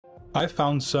I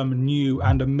found some new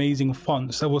and amazing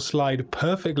fonts that will slide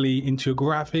perfectly into your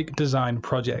graphic design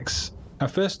projects. Now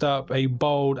first up, a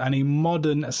bold and a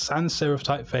modern sans serif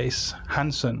typeface,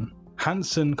 Hansen.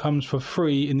 Hansen comes for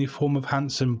free in the form of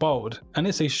Hansen Bold, and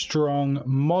it's a strong,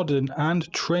 modern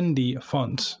and trendy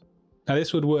font. Now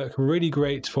this would work really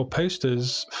great for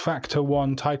posters, Factor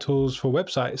 1 titles for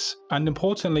websites, and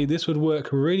importantly this would work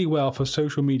really well for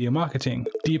social media marketing,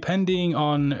 depending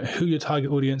on who your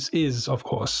target audience is, of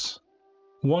course.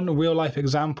 One real life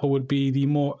example would be the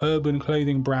more urban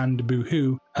clothing brand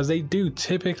Boohoo, as they do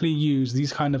typically use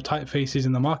these kind of typefaces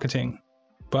in the marketing.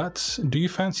 But do you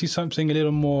fancy something a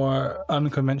little more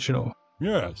unconventional?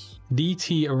 Yes.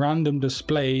 DT Random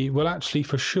Display will actually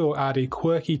for sure add a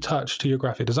quirky touch to your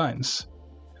graphic designs.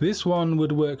 This one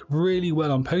would work really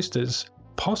well on posters,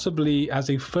 possibly as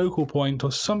a focal point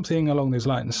or something along those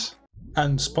lines.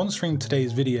 And sponsoring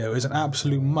today's video is an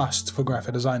absolute must for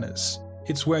graphic designers.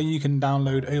 It's where you can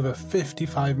download over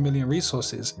 55 million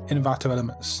resources in Envato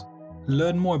Elements.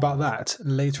 Learn more about that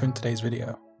later in today's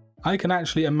video. I can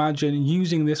actually imagine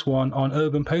using this one on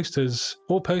urban posters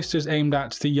or posters aimed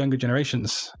at the younger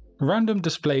generations. Random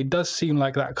Display does seem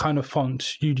like that kind of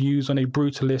font you'd use on a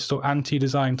brutalist or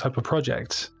anti-design type of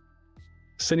project.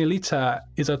 Senilita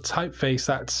is a typeface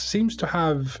that seems to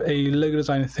have a logo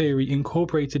design theory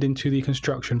incorporated into the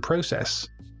construction process.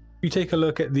 If you take a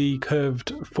look at the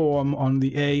curved form on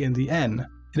the A and the N,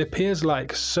 it appears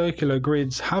like circular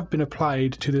grids have been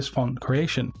applied to this font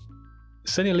creation.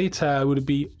 Senilita would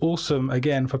be awesome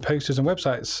again for posters and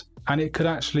websites, and it could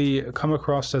actually come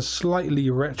across as slightly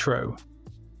retro.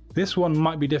 This one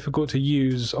might be difficult to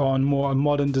use on more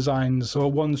modern designs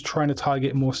or ones trying to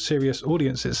target more serious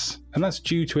audiences, and that's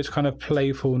due to its kind of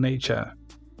playful nature.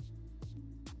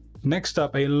 Next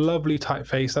up, a lovely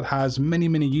typeface that has many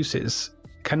uses.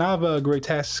 Canva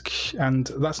Grotesque, and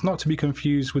that's not to be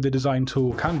confused with the design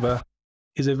tool Canva,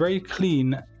 is a very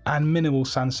clean and minimal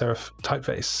sans serif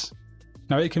typeface.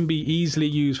 Now it can be easily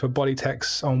used for body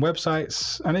text on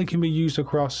websites, and it can be used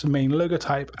across main logo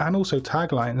type and also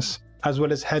taglines, as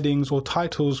well as headings or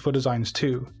titles for designs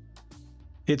too.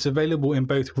 It's available in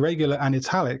both regular and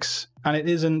italics, and it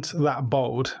isn't that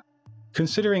bold.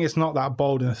 Considering it's not that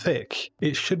bold and thick,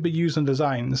 it should be used on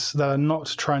designs that are not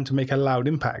trying to make a loud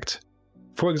impact.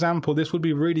 For example, this would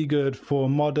be really good for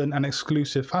modern and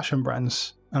exclusive fashion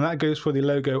brands, and that goes for the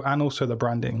logo and also the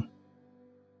branding.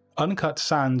 Uncut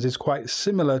Sans is quite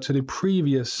similar to the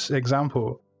previous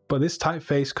example, but this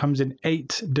typeface comes in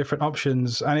 8 different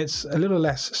options and it's a little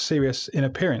less serious in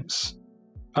appearance.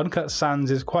 Uncut Sans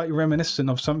is quite reminiscent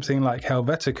of something like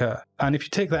Helvetica, and if you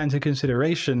take that into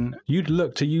consideration, you'd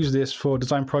look to use this for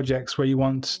design projects where you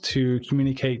want to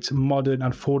communicate modern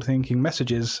and forward-thinking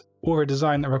messages, or a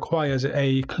design that requires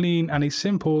a clean and a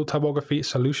simple typography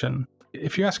solution.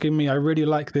 If you're asking me, I really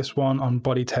like this one on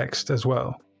body text as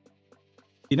well.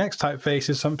 The next typeface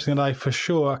is something that I for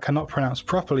sure cannot pronounce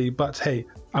properly, but hey,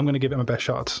 I'm going to give it my best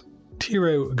shot.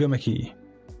 Tiro Gumaki.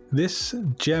 This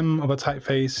gem of a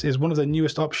typeface is one of the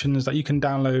newest options that you can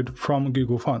download from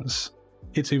Google Fonts.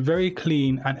 It's a very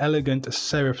clean and elegant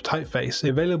serif typeface,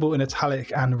 available in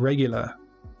italic and regular.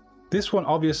 This one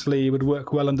obviously would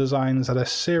work well on designs that are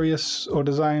serious or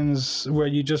designs where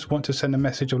you just want to send a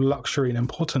message of luxury and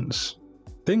importance.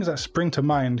 Things that spring to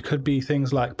mind could be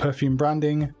things like perfume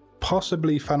branding,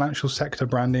 possibly financial sector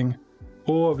branding,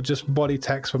 or just body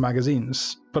text for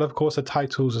magazines, but of course the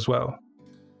titles as well.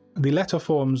 The letter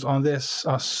forms on this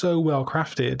are so well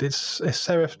crafted, it's a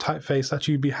serif typeface that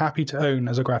you'd be happy to own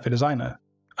as a graphic designer.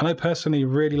 And I personally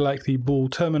really like the ball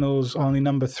terminals on the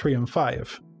number 3 and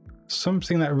 5,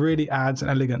 something that really adds an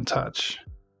elegant touch.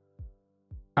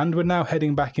 And we're now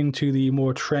heading back into the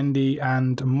more trendy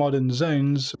and modern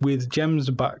zones with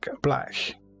Gemsbuck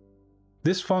Black.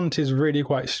 This font is really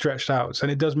quite stretched out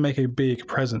and it does make a big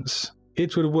presence.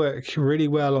 It would work really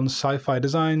well on sci-fi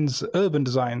designs, urban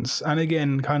designs, and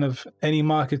again, kind of any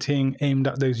marketing aimed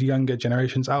at those younger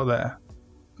generations out there.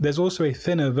 There's also a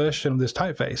thinner version of this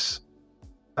typeface.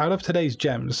 Out of today's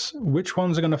gems, which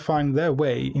ones are going to find their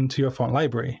way into your font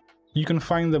library? You can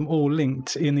find them all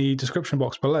linked in the description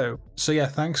box below. So yeah,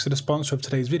 thanks to the sponsor of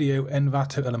today's video,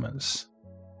 Envato Elements.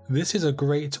 This is a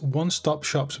great one-stop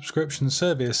shop subscription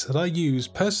service that I use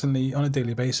personally on a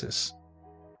daily basis.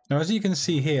 Now as you can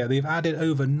see here, they've added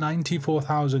over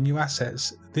 94,000 new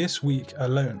assets this week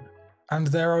alone, and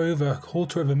there are over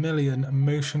 250,000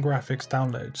 motion graphics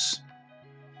downloads.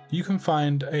 You can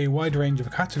find a wide range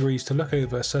of categories to look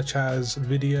over, such as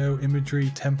video, imagery,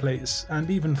 templates, and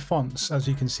even fonts, as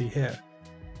you can see here.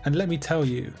 And let me tell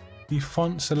you, the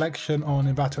font selection on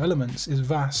Envato Elements is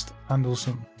vast and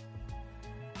awesome.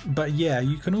 But yeah,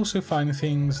 you can also find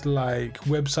things like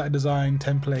website design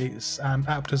templates and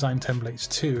app design templates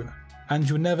too. And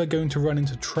you're never going to run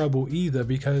into trouble either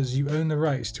because you own the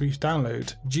rights to each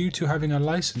download due to having a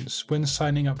license when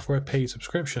signing up for a paid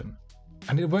subscription.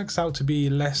 And it works out to be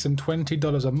less than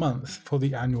 $20 a month for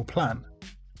the annual plan.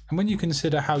 And when you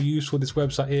consider how useful this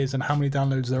website is and how many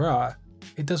downloads there are,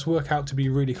 it does work out to be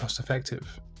really cost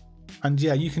effective. And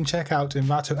yeah, you can check out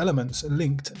Envato Elements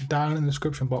linked down in the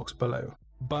description box below.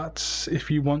 But if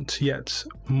you want yet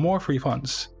more free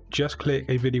fonts, just click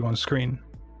a video on screen.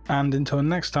 And until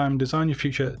next time, design your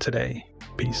future today.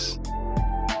 Peace.